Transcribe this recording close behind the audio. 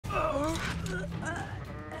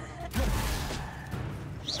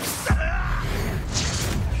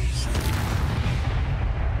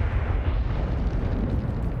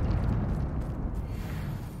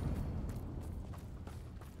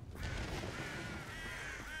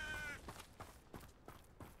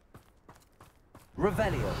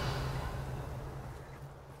Revelio.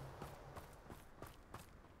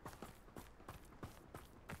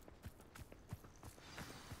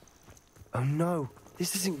 Oh no,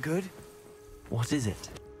 this isn't good. What is it?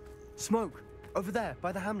 Smoke, over there,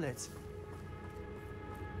 by the hamlet.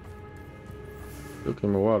 Took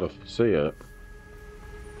him a while to see it.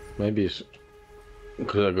 Maybe it's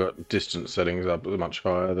because I got distance settings up much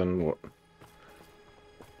higher than what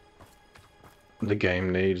the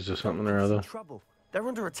game needs or something or other. Trouble. They're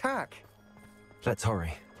under attack. Let's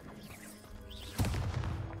hurry.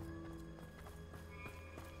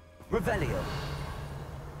 Revelio.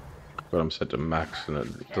 But I'm set to max and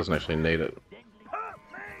it doesn't actually need it.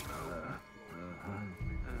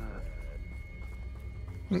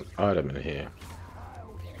 Item in here.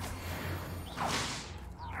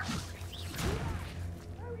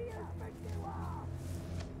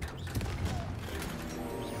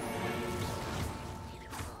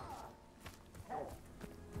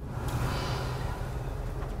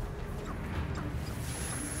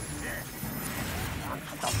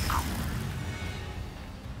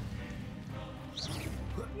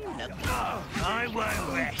 I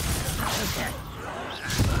won't rest.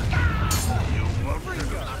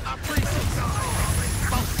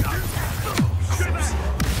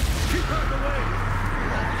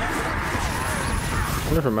 I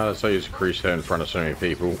wonder if it matters I use Crusader in front of so many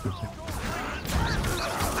people.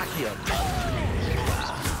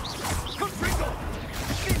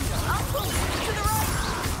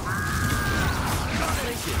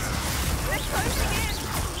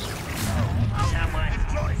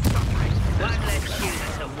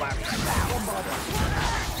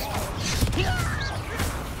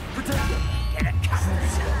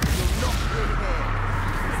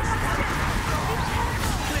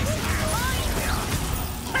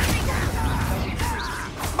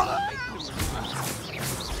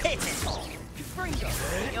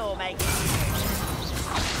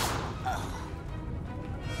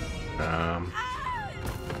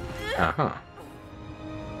 Uh-huh.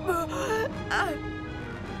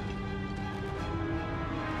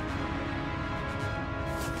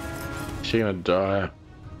 She gonna die.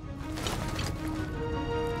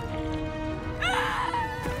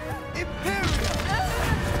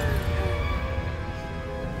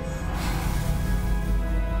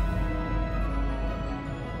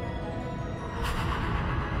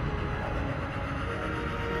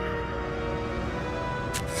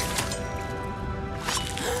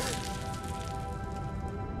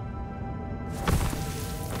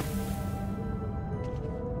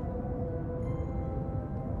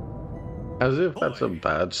 As if that's a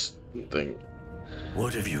bad thing.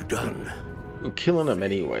 What have you done? We're killing him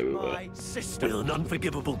anyway. We were. With an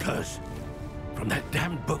unforgivable curse. From that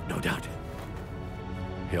damned book, no doubt.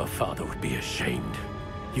 Your father would be ashamed.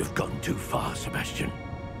 You've gone too far, Sebastian.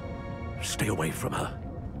 Stay away from her.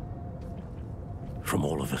 From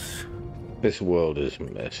all of us. This world is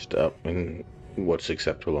messed up, and what's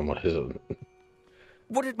acceptable and what isn't.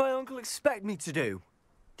 What did my uncle expect me to do?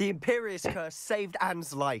 The Imperious curse saved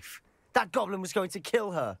Anne's life. That goblin was going to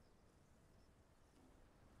kill her.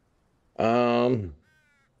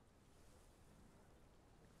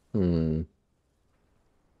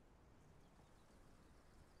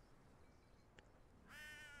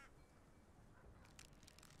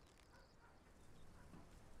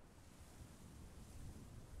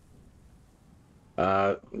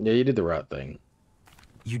 Yeah, you did the right thing.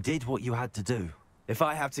 You did what you had to do. If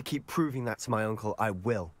I have to keep proving that to my uncle, I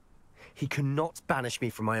will. He cannot banish me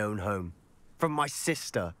from my own home. From my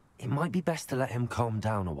sister. It might be best to let him calm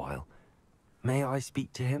down a while. May I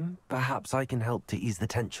speak to him? Perhaps I can help to ease the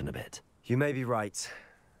tension a bit. You may be right.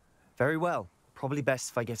 Very well. Probably best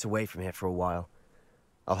if I get away from here for a while.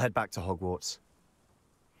 I'll head back to Hogwarts.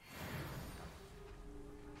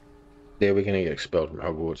 Yeah, we're gonna get expelled from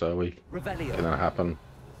Hogwarts, are we? Revelio. Can that happen?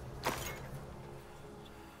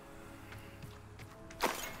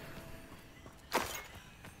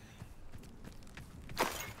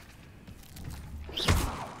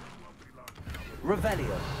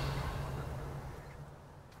 Revelio.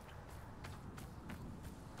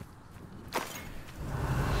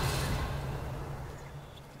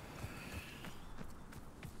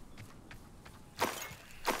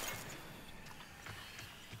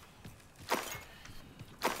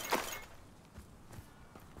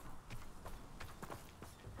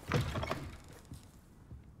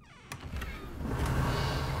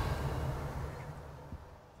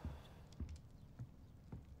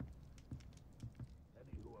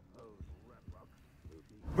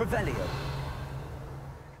 Revelio.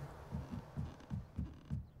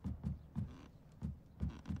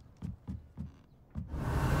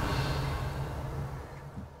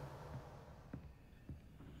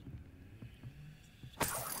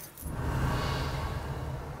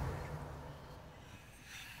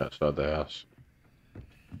 outside the house.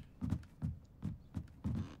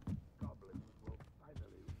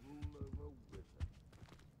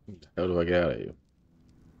 How do I get out of here?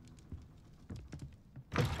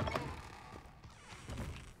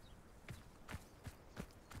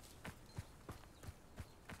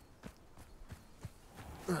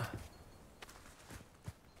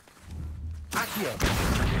 Accio!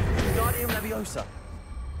 Guardium Leviosa!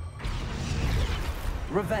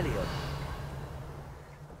 Revelio!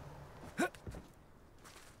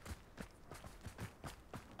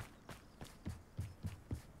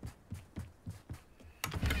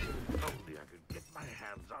 Only I could get my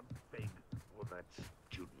hands on Big for that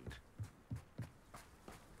student.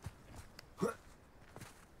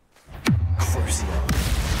 Crucio!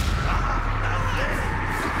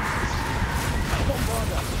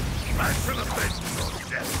 Back to the bed, your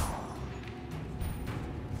death.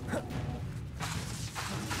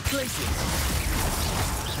 Glacius!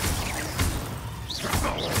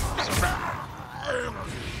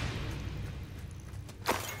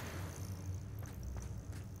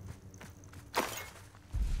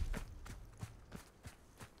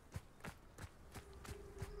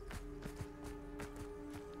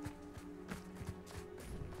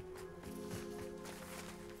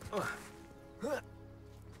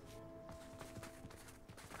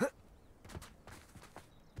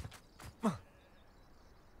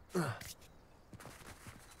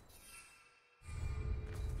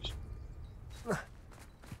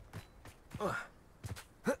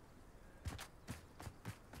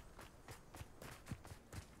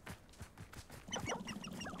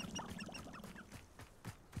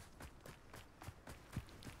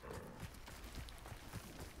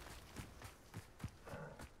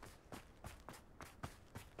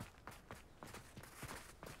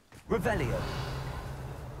 Revelio!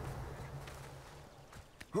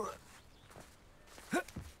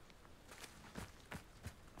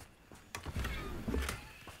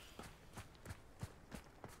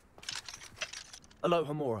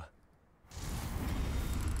 Alohomora.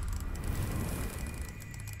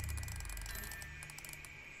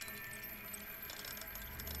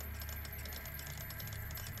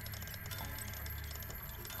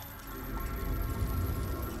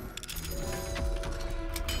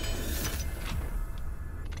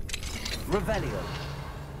 Revelio.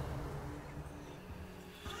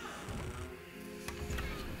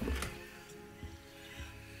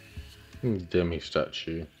 Demi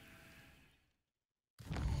statue.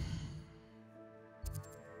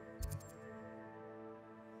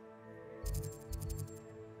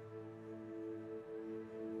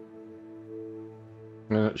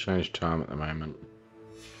 I'm gonna change time at the moment.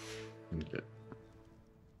 Okay.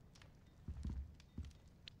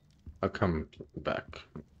 I'll come back.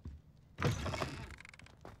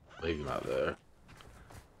 Leave him out there.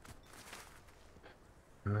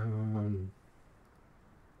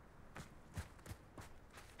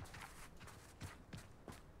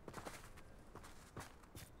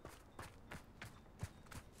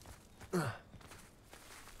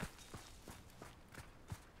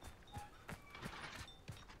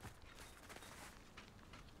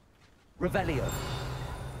 Revelio.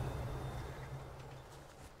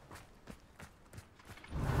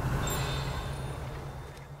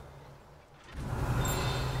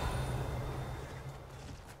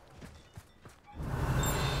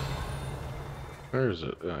 Where is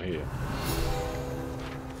it? Oh, here.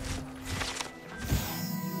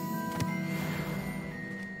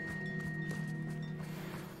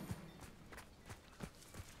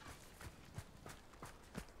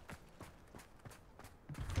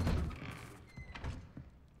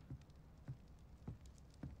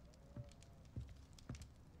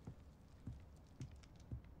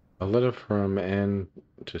 A letter from Anne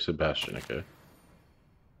to Sebastian, okay.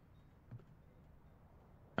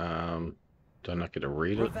 Do I not get to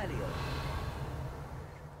read it? Revelio.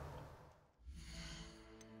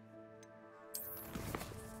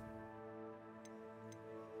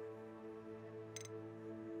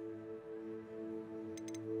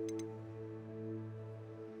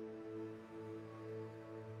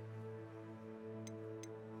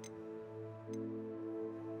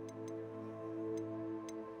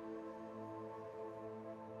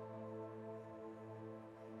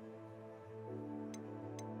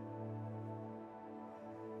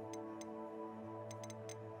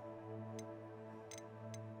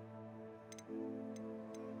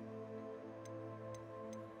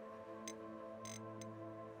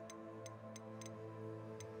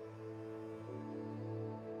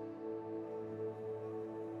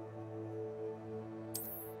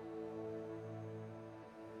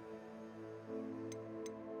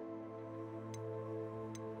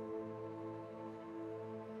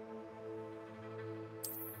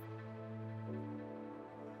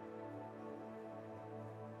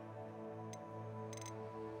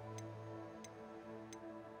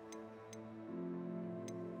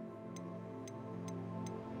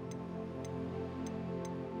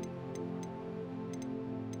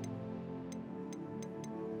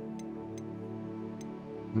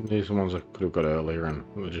 These are the ones I could have got earlier, and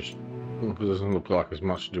they just because it doesn't look like there's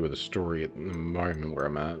much to do with the story at the moment where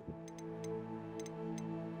I'm at.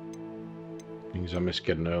 Things I miss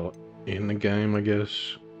getting early in the game, I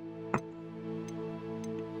guess.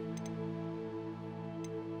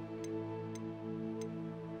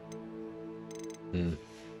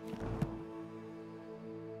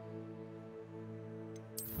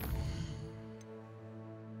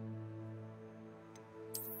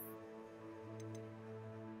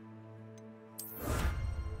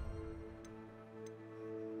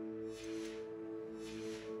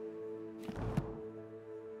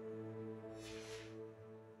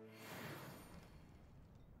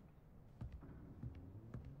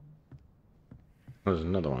 There's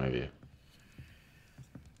another one over here.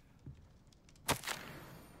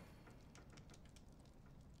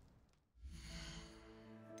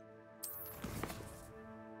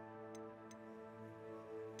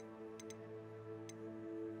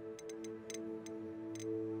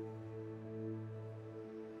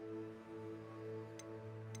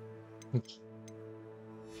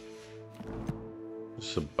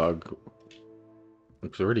 It's a bug.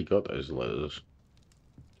 It's already got those letters,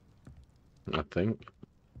 I think.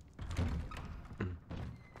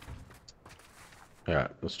 Yeah,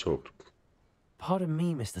 let's talk. Pardon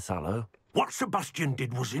me, Mr. Sallow. What Sebastian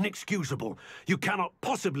did was inexcusable. You cannot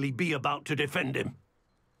possibly be about to defend him.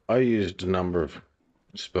 I used a number of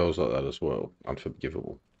spells like that as well.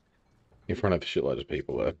 Unforgivable. In front of a shitload of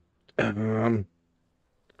people there.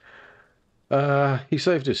 He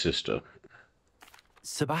saved his sister.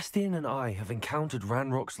 Sebastian and I have encountered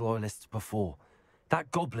Ranrock's loyalists before. That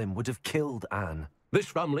goblin would have killed Anne. This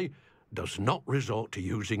family does not resort to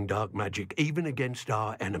using dark magic, even against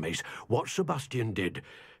our enemies. What Sebastian did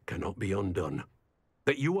cannot be undone.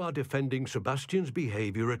 That you are defending Sebastian's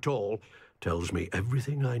behavior at all tells me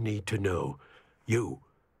everything I need to know. You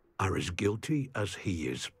are as guilty as he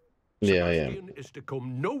is. Yeah, I am. Sebastian is to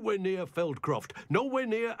come nowhere near Feldcroft, nowhere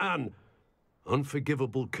near Anne.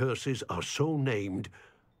 Unforgivable curses are so named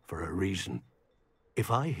for a reason.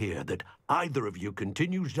 If I hear that either of you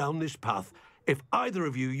continues down this path, if either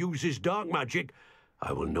of you uses dark magic,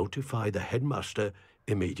 I will notify the headmaster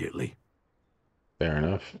immediately. Fair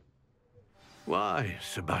enough. Why,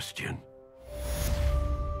 Sebastian?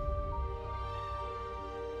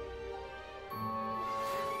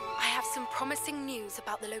 I have some promising news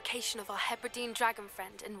about the location of our Hebridean dragon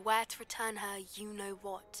friend and where to return her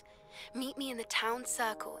you-know-what. Meet me in the town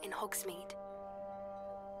circle in Hogsmeade.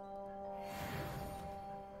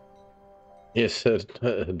 Yes,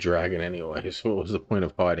 a dragon anyway, so what was the point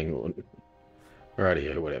of hiding?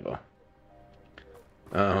 Radio, whatever.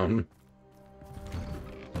 Can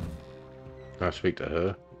I speak to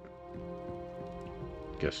her?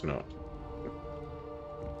 Guess not.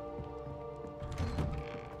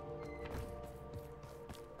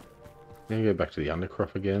 Gonna go back to the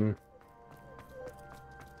Undercroft again.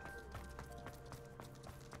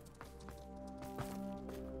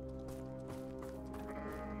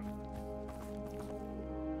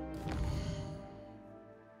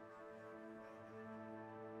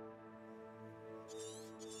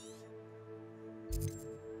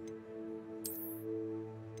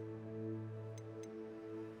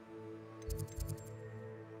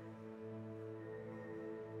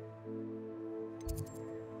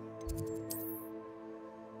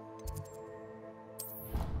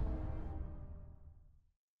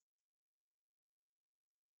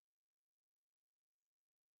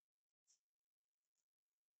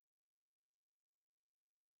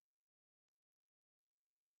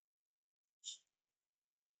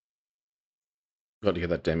 Got to get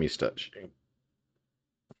that demi statue.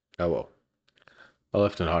 Oh well. I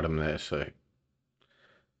left an item there, so...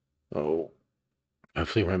 Oh.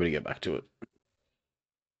 Hopefully remember to get back to it.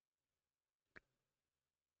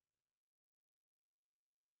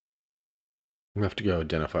 I have to go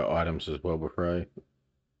identify items as well before I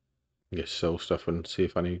guess sell stuff and see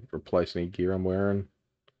if I need to replace any gear I'm wearing.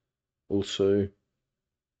 Also...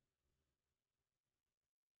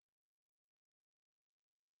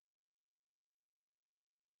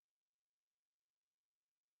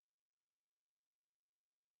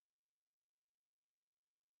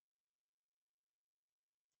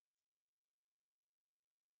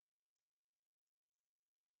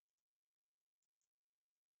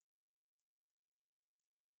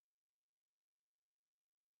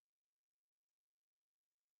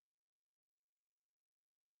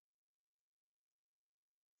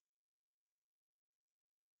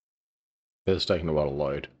 It's taking a while to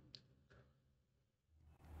load.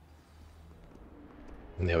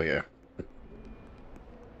 And there we go.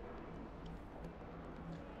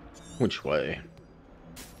 Which way?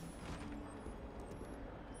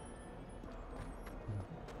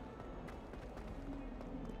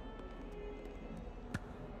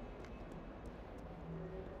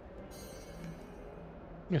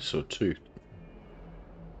 I saw a tooth.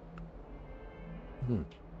 Hmm.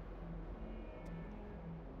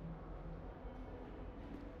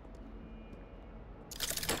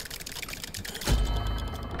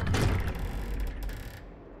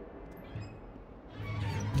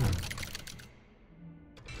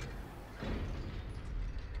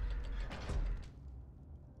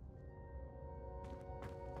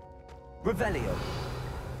 Revelio.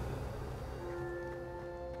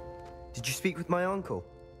 Did you speak with my uncle?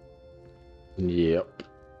 Yep.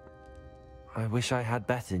 I wish I had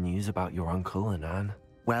better news about your uncle and Anne.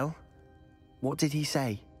 Well, what did he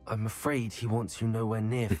say? I'm afraid he wants you nowhere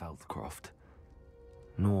near Feldcroft.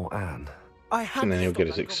 Nor Anne. I had And then to he'll stop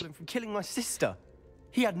get that his goblin from killing my sister.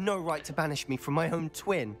 He had no right to banish me from my own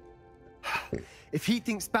twin. If he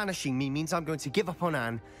thinks banishing me means I'm going to give up on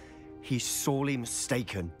Anne, he's sorely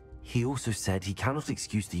mistaken. He also said he cannot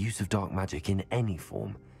excuse the use of dark magic in any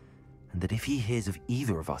form, and that if he hears of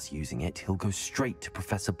either of us using it, he'll go straight to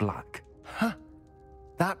Professor Black. Huh.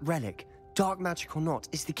 That relic, dark magic or not,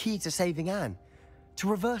 is the key to saving Anne. To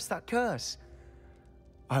reverse that curse.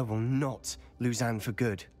 I will not lose Anne for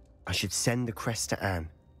good. I should send the crest to Anne.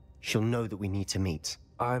 She'll know that we need to meet.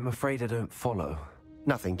 I'm afraid I don't follow.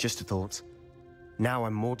 Nothing, just a thought. Now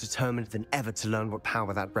I'm more determined than ever to learn what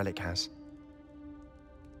power that relic has.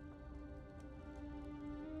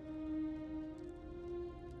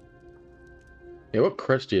 Yeah, what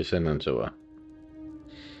crest do you send into her?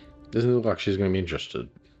 Doesn't look like she's going to be interested.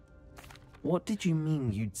 What did you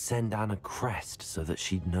mean you'd send Anne a crest so that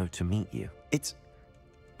she'd know to meet you?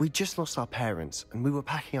 We just lost our parents, and we were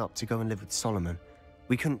packing up to go and live with Solomon.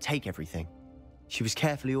 We couldn't take everything. She was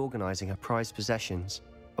carefully organizing her prized possessions,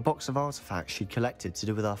 a box of artifacts she'd collected to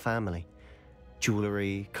do with our family.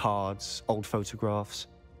 Jewelry, cards, old photographs.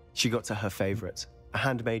 She got to her favorite, a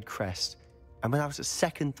handmade crest, and without a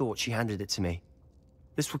second thought, she handed it to me.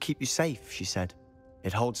 "This will keep you safe," she said.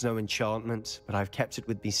 "It holds no enchantment, but I've kept it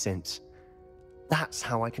with me since. That's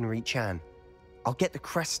how I can reach Anne. I'll get the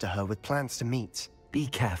crest to her with plans to meet." Be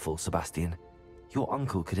careful, Sebastian. Your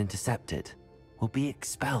uncle could intercept it. We'll be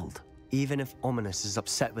expelled. Even if Ominous is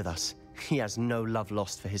upset with us, he has no love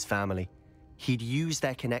lost for his family. He'd use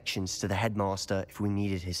their connections to the headmaster if we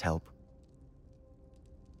needed his help.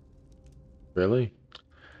 Really?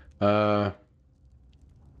 Alright,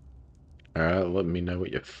 let me know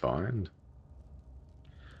what you find.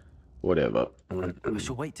 Whatever. I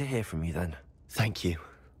shall wait to hear from you then. Thank you.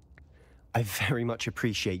 I very much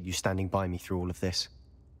appreciate you standing by me through all of this.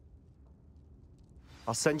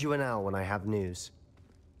 I'll send you an owl when I have news.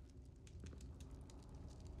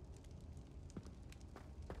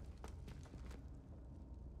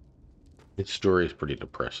 Its story is pretty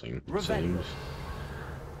depressing, it Revenge.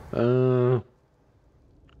 seems.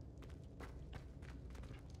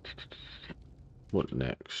 What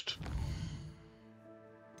next?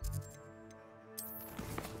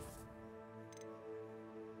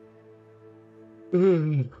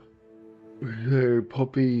 So,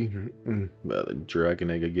 Poppy. About the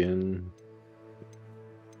dragon egg again.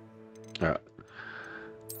 Alright.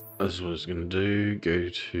 This is what it's going to do. Go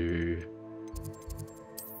to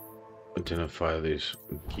identify this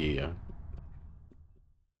gear.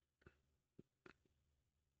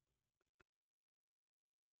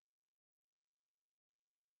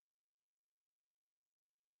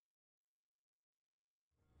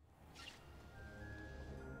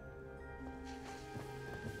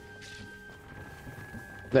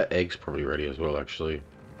 That egg's probably ready as well, actually.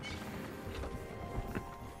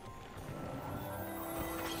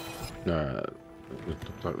 No, it looks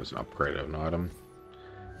like there's an upgrade of an item.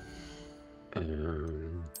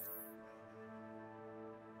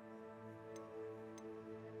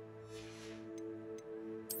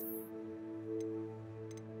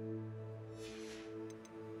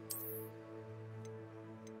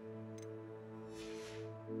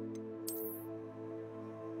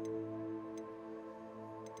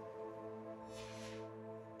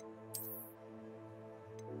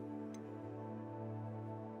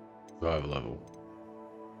 Survival level.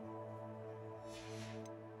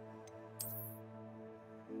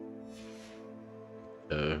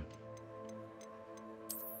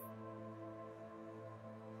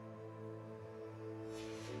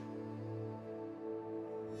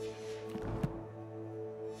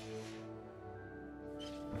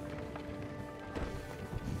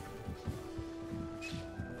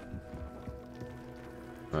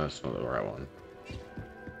 That's not the right one.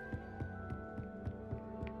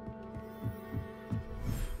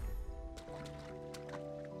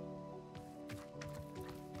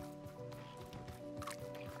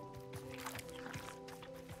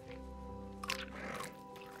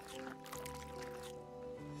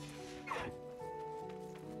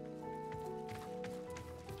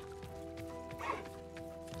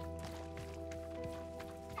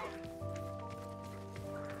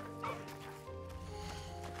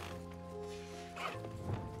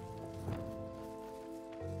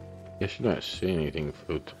 Guess you don't see anything,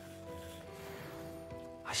 Foot.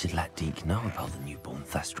 I should let Deke know about the newborn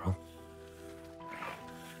Thestral.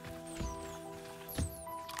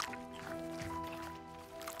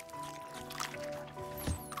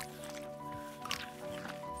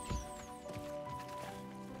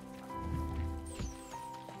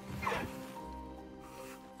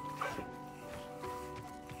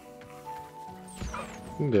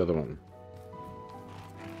 The other one.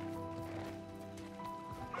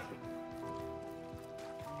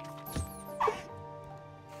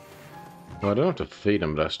 Well, I don't have to feed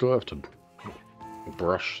him, but I still have to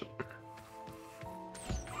brush.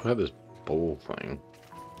 I have this ball thing.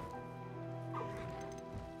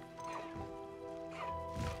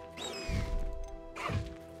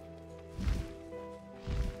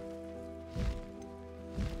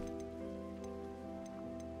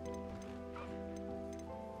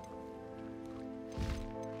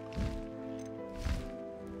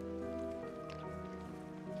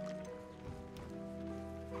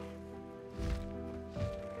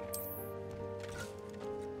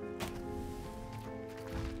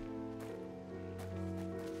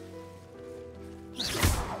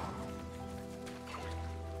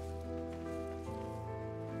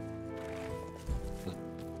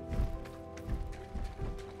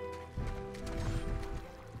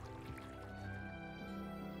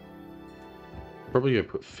 Probably gonna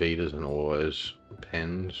put feeders in all those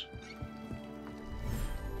pens.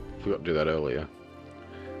 Forgot to do that earlier.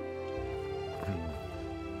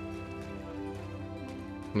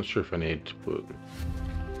 I'm not sure if I need to put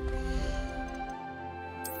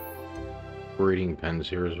breeding pens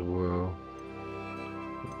here as well.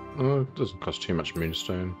 Oh, it doesn't cost too much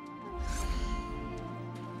moonstone.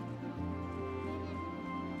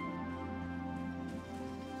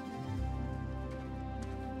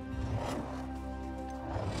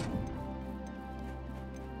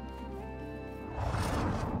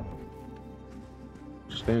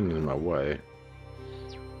 Standing in my way.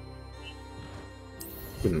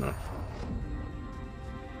 Good enough.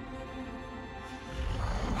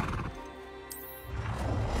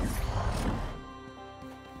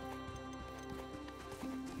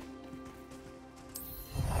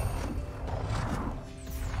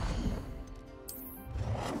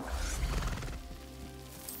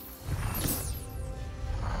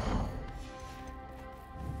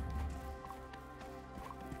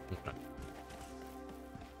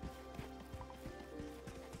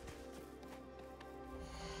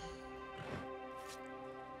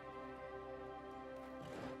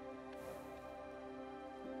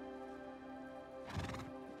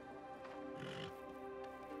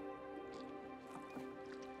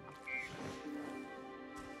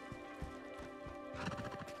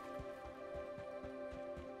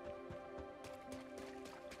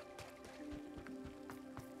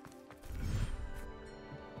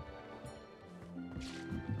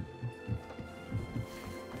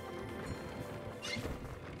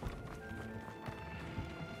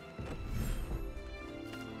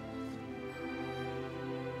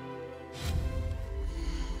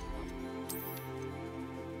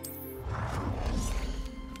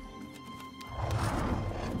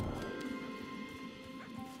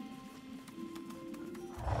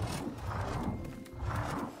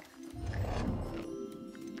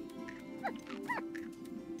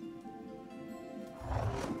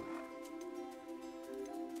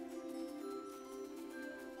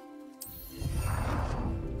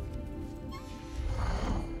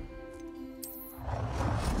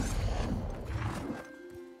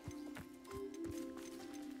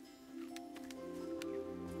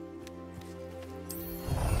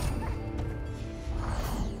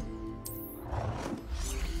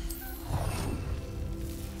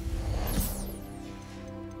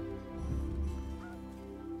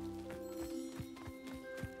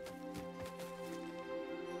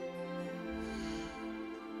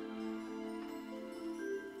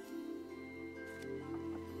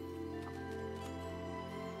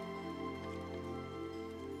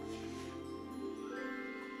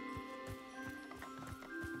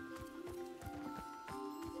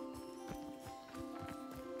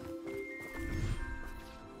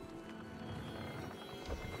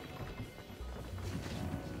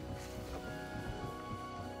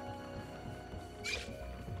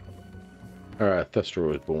 Alright, Thestral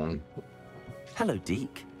was born. Hello,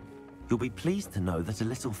 Deke. You'll be pleased to know that a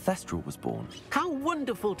little Thestral was born. How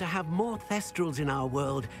wonderful to have more Thestrals in our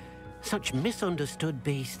world. Such misunderstood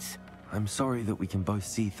beasts. I'm sorry that we can both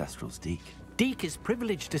see Thestrals, Deke. Deke is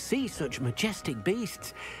privileged to see such majestic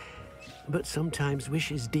beasts, but sometimes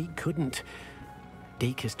wishes Deke couldn't.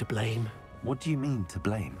 Deke is to blame. What do you mean, to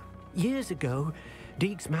blame? Years ago,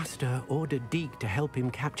 Deek's master ordered Deek to help him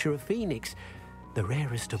capture a phoenix, the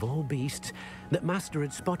rarest of all beasts that Master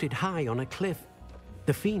had spotted high on a cliff.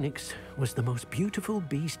 The phoenix was the most beautiful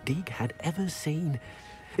beast Deek had ever seen.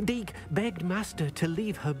 Deek begged Master to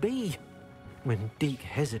leave her be. When Deek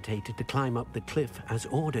hesitated to climb up the cliff as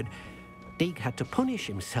ordered, Deek had to punish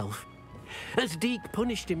himself. As Deek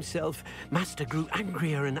punished himself, Master grew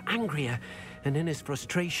angrier and angrier, and in his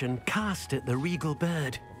frustration cast at the regal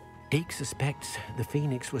bird. Deek suspects the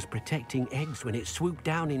phoenix was protecting eggs when it swooped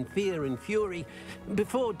down in fear and fury.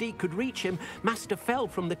 Before Deek could reach him, Master fell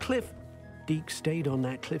from the cliff. Deek stayed on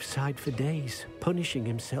that cliffside for days, punishing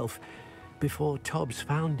himself, before Tobbs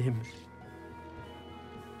found him.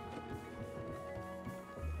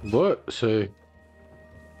 What? So...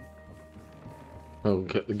 Well,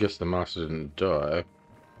 I guess the master didn't die.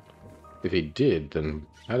 If he did, then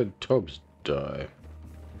how did Tobbs die?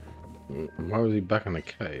 Why was he back in the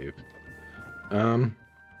cave? The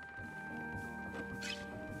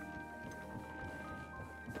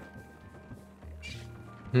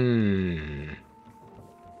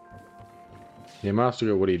master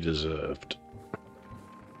got what he deserved.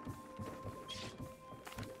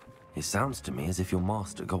 It sounds to me as if your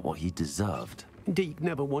master got what he deserved. Deek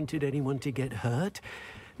never wanted anyone to get hurt.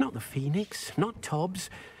 Not the phoenix, not Tobbs,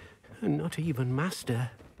 and not even Master.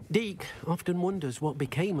 Deek often wonders what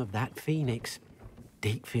became of that phoenix.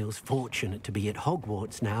 Deek feels fortunate to be at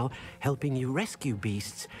Hogwarts now, helping you rescue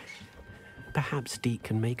beasts. Perhaps Deek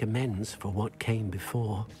can make amends for what came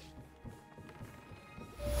before.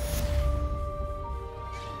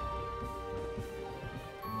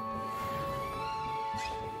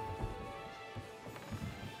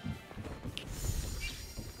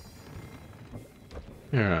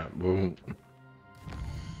 Yeah, well...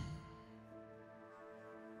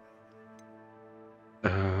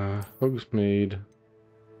 Hogsmeade.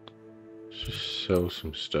 Let's just sell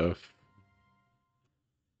some stuff.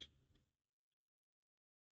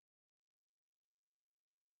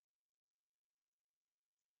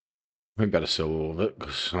 We better sell all of it,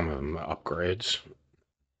 because some of them are upgrades.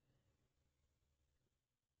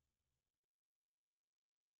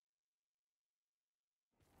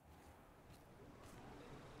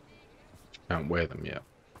 Can't wear them yet.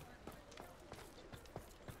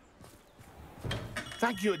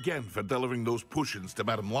 Thank you again for delivering those potions to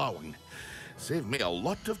Madame Lawing. Saved me a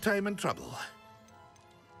lot of time and trouble.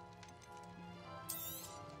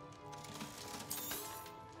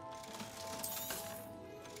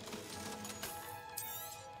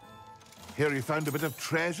 Hear you found a bit of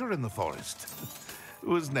treasure in the forest.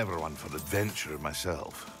 Was never one for adventure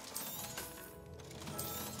myself.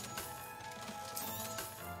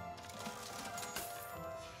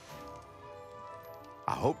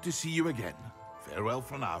 I hope to see you again. Farewell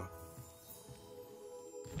for now.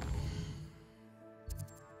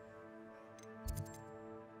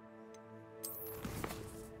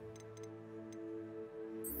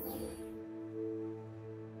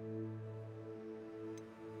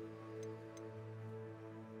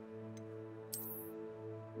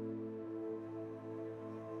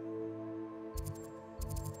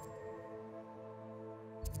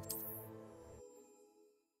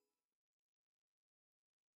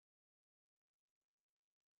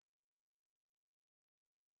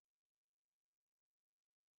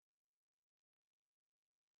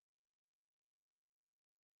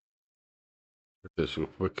 If this will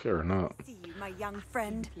quick or not. See you, my young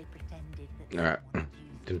friend. Alright.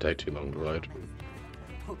 Didn't take too long to load.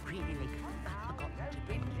 Oh, really?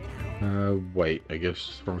 Wait, I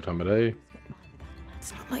guess wrong time of day.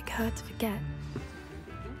 It's not like her to forget.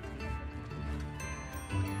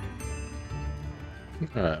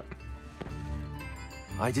 Alright.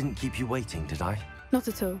 I didn't keep you waiting, did I? Not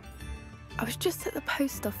at all. I was just at the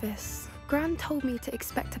post office. Gran told me to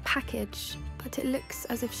expect a package, but it looks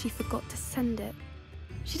as if she forgot to send it.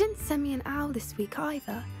 She didn't send me an owl this week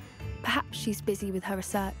either. Perhaps she's busy with her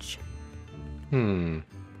research. What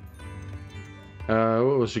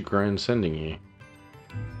was your Gran sending you?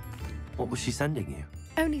 What was she sending you?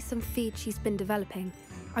 Only some feed she's been developing.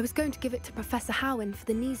 I was going to give it to Professor Howin for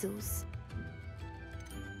the measles.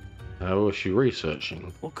 What was she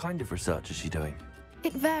researching? What kind of research is she doing?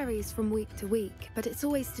 It varies from week to week, but it's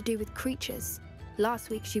always to do with creatures. Last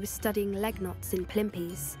week she was studying leg knots in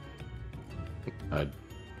plimpies. I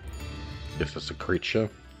guess that's a creature.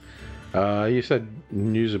 You said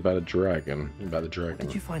news about a dragon. About the dragon.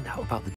 Did you find out about the